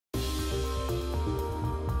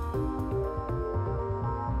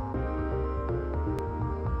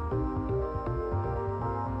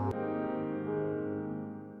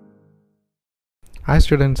Hi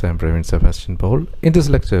students, I am Praveen Sebastian Paul. In this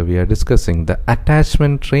lecture, we are discussing the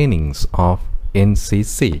attachment trainings of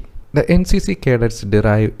NCC. The NCC cadets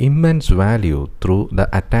derive immense value through the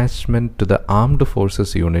attachment to the armed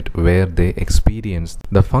forces unit where they experience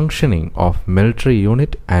the functioning of military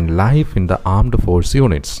unit and life in the armed force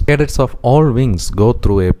units. Cadets of all wings go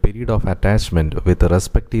through a period of attachment with the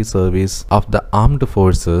respective service of the armed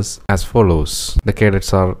forces as follows. The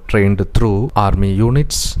cadets are trained through army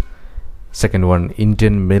units. Second one,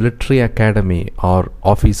 Indian Military Academy or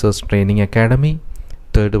Officers Training Academy.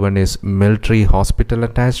 Third one is Military Hospital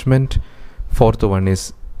Attachment. Fourth one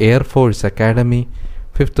is Air Force Academy.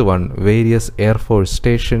 Fifth one, various Air Force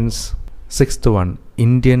stations. Sixth one,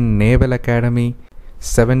 Indian Naval Academy.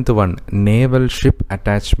 Seventh one, Naval Ship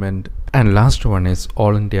Attachment. And last one is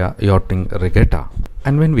All India Yachting Regetta.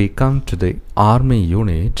 And when we come to the army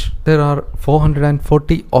unit, there are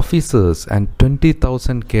 440 officers and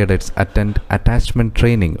 20,000 cadets attend attachment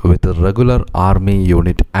training with the regular army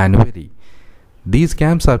unit annually. These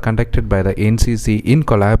camps are conducted by the NCC in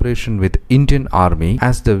collaboration with Indian Army,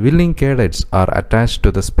 as the willing cadets are attached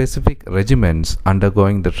to the specific regiments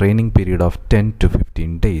undergoing the training period of 10 to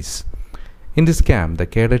 15 days. In this camp, the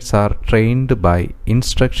cadets are trained by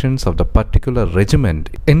instructions of the particular regiment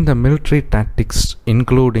in the military tactics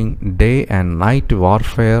including day and night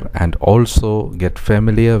warfare, and also get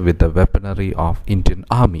familiar with the weaponry of Indian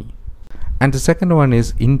Army. And the second one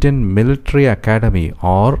is Indian Military Academy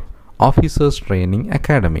or Officers Training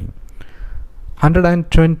Academy.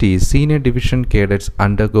 120 senior division cadets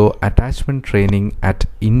undergo attachment training at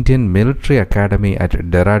Indian Military Academy at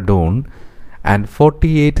Dehradun, and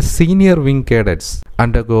 48 senior wing cadets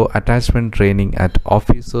undergo attachment training at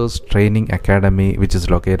Officers Training Academy, which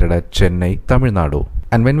is located at Chennai, Tamil Nadu.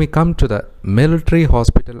 And when we come to the military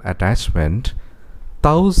hospital attachment,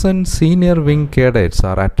 1,000 senior wing cadets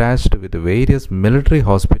are attached with various military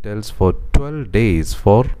hospitals for 12 days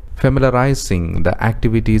for familiarizing the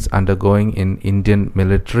activities undergoing in Indian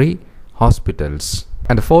military hospitals.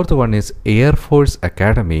 And the fourth one is Air Force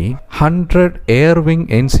Academy. 100 Air Wing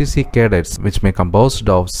NCC cadets, which may composed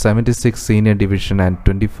of 76 senior division and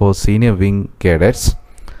 24 senior wing cadets,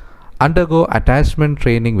 undergo attachment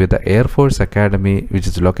training with the Air Force Academy, which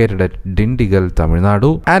is located at Dindigul, Tamil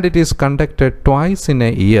Nadu, and it is conducted twice in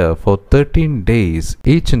a year for 13 days,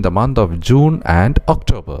 each in the month of June and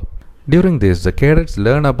October. During this, the cadets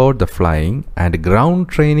learn about the flying and ground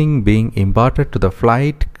training being imparted to the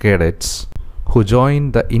flight cadets who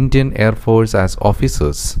join the Indian Air Force as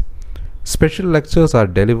officers. Special lectures are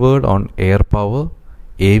delivered on air power,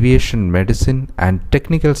 aviation medicine and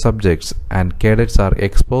technical subjects, and cadets are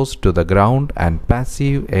exposed to the ground and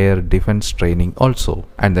passive air defense training also.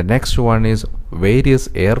 And the next one is various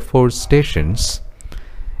Air Force stations.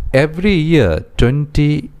 Every year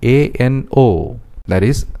 20 ANO, that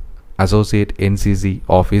is Associate NCC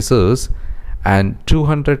officers, and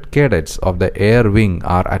 200 cadets of the Air Wing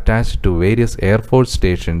are attached to various Air Force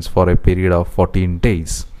stations for a period of 14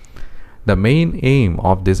 days. The main aim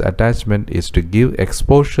of this attachment is to give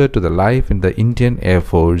exposure to the life in the Indian Air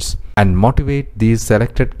Force and motivate these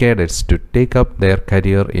selected cadets to take up their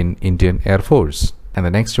career in Indian Air Force. And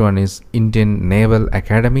the next one is Indian Naval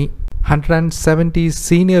Academy. 170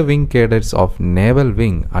 senior wing cadets of Naval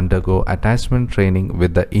Wing undergo attachment training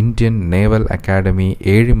with the Indian Naval Academy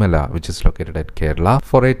Erimala, which is located at Kerala,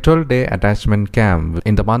 for a 12-day attachment camp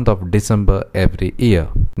in the month of December every year.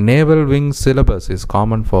 Naval Wing syllabus is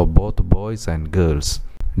common for both boys and girls.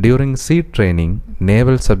 During sea training,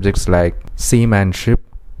 naval subjects like seamanship,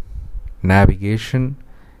 navigation,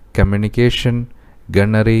 communication,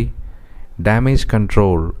 gunnery, damage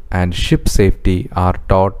control and ship safety are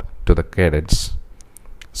taught to the cadets.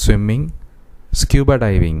 Swimming, scuba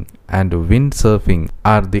diving and windsurfing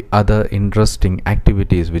are the other interesting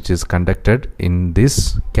activities which is conducted in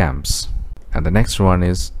these camps. And the next one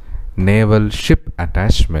is Naval Ship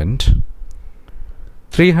Attachment.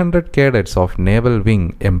 300 cadets of Naval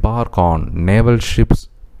Wing embark on naval ships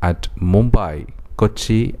at Mumbai,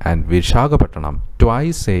 Kochi and Visakhapatnam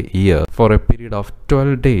twice a year for a period of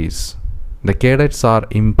 12 days. The cadets are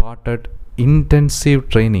imparted intensive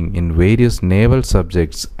training in various naval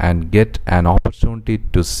subjects and get an opportunity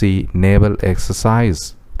to see naval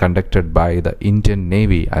exercise conducted by the Indian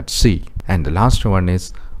Navy at sea. And the last one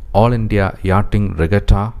is All India Yachting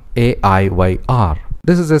Regetta AIYR.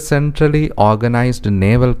 This is a centrally organized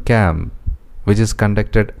naval camp which is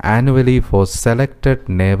conducted annually for selected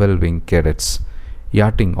naval wing cadets.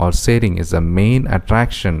 Yachting or sailing is the main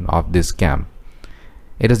attraction of this camp.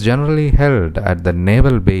 It is generally held at the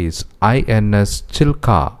naval base INS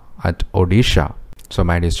Chilka at Odisha. So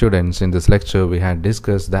my dear students, in this lecture we had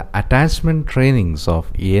discussed the attachment trainings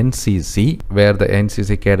of NCC, where the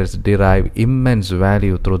NCC cadets derive immense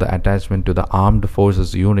value through the attachment to the armed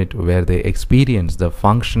forces unit, where they experience the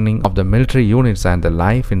functioning of the military units and the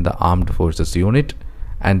life in the armed forces unit.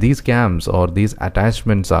 And these camps or these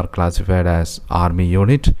attachments are classified as Army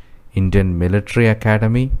Unit, Indian Military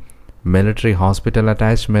Academy, Military Hospital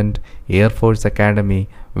Attachment, Air Force Academy,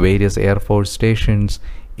 various Air Force stations,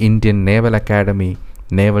 Indian Naval Academy,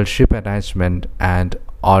 Naval Ship Attachment, and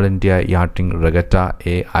All India Yachting Regetta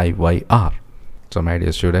AIYR. So my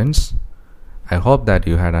dear students, I hope that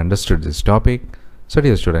you had understood this topic. So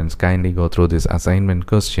dear students, kindly go through this assignment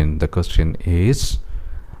question. The question is,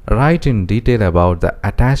 write in detail about the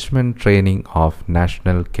attachment training of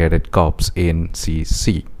National Cadet Corps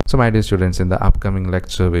NCC. So my dear students, in the upcoming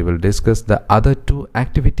lecture we will discuss the other two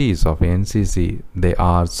activities of NCC. They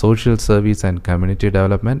are social service and community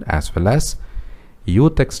development, as well as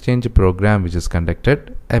youth exchange program, which is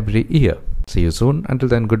conducted every year. See you soon. Until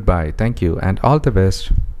then, goodbye. Thank you and all the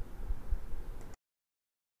best.